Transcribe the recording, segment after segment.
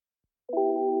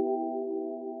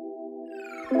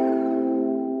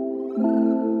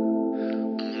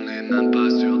même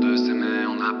pas sûr de s'aimer,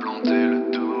 on a planté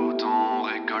le doute. On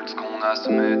récolte ce qu'on a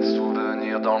semé, des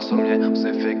souvenirs dans le sommier. On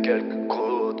s'est fait quelques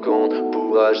croûtes qu'on ne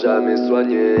pourra jamais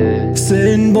soigner.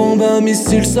 C'est une bombe, un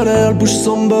missile solaire, bouge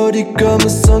son body comme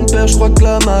son père. J'crois que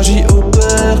la magie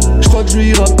opère, j'crois que je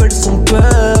lui rappelle son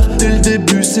père. Dès le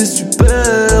début c'est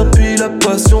super, puis la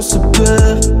passion se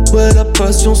perd. Ouais, la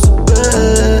passion se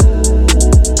perd.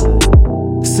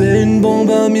 C'est une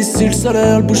bombe, un missile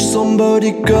solaire, bouge son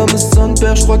body comme son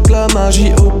père. J'crois que la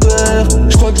magie opère,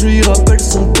 j'crois que je lui rappelle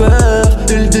son père.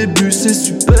 Dès le début c'est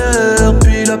super,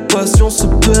 puis la passion se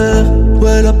perd.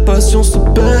 Ouais, la passion se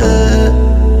perd.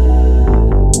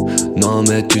 Non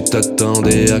mais tu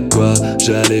t'attendais à quoi?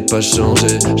 J'allais pas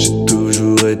changer, j'ai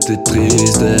toujours été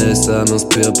triste et ça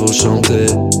m'inspire pour chanter.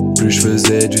 Plus je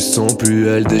faisais du son, plus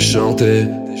elle déchantait.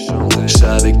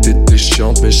 J'savais que t'étais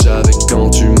chiante, mais j'savais quand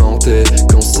tu mentais.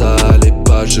 Quand ça allait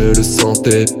pas, je le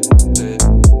sentais.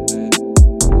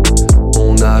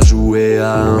 On a joué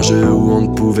à un jeu où on ne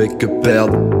pouvait que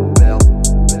perdre.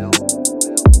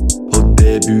 Au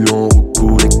début on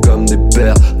roulait comme des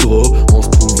perdreaux, on se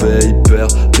trouvait hyper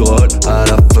drôle. À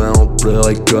la fin on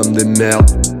pleurait comme des merdes.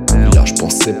 Hier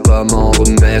j'pensais pas m'en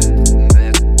remettre.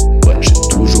 Ouais, j'ai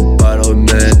toujours pas le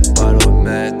remède.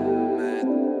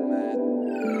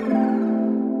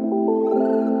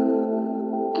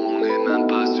 On est même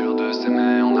pas sûr de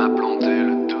s'aimer, on a planté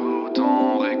le doute.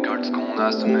 On récolte ce qu'on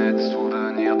a semé, des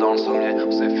souvenirs dans le sommier.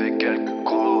 On s'est fait quelques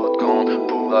croûtes qu'on ne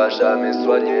pourra jamais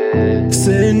soigner.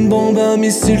 C'est une bombe, un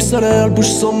missile solaire, bouge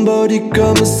son body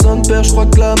comme son père. J'crois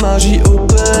que la magie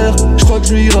opère, j'crois que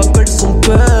je lui rappelle son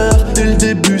père. Dès le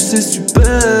début c'est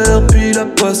super, puis la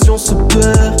passion se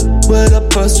perd. Ouais, la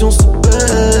passion se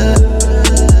perd.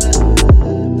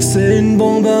 C'est une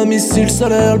bombe, un missile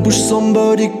solaire, bouge son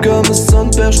body comme son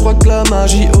père. J'crois que la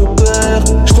magie opère,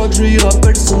 j'crois que je lui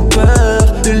rappelle son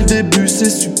père. Dès le début c'est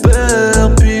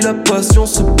super, puis la passion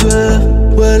se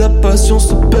perd. Ouais, la passion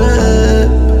se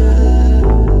perd.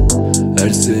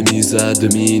 Elle s'est mise à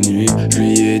demi-nu, je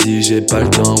lui ai dit j'ai pas le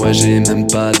temps, ouais j'ai même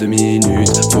pas 2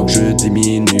 minutes. Faut que je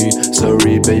diminue,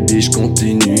 sorry baby je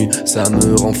continue. Ça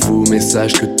me rend fou mais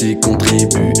sache que t'y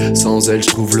contribues. Sans elle je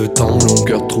trouve le temps long,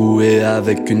 cœur troué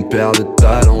avec une paire de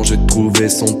talents. J'ai trouvé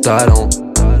son talent.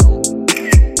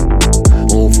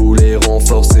 On voulait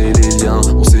renforcer les liens,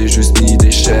 on s'est juste mis des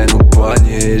chaînes au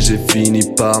poignet. J'ai fini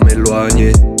par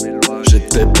m'éloigner.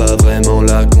 J'étais pas vraiment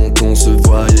là quand on se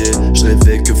voyait. Je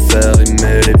rêvais que faire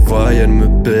aimer les voyelles me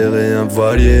paierait un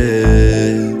voilier.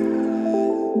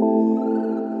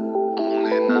 On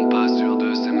est même pas sûr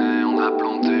de s'aimer, on a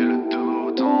planté le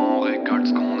doute. On récolte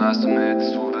ce qu'on a semé,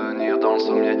 des souvenirs dans le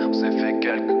sommier. On s'est fait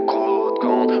quelques croûtes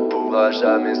qu'on ne pourra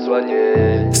jamais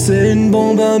soigner. C'est une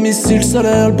bombe, un missile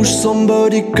solaire, bouge son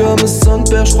body comme son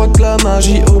père. J'crois que la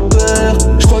magie opère,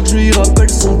 j'crois que je lui rappelle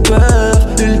son père.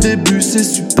 Dès le début c'est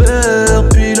super,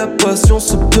 puis la passion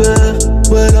se perd.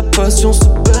 Ouais, la passion se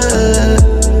perd.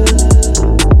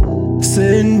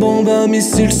 C'est une bombe, un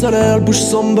missile solaire, bouge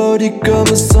son body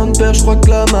comme son père. J'crois que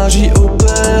la magie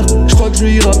opère, j'crois que je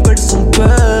lui rappelle son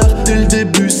père. Dès le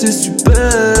début c'est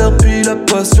super, puis la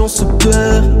passion se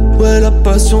perd. Ouais, la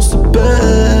passion se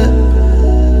perd.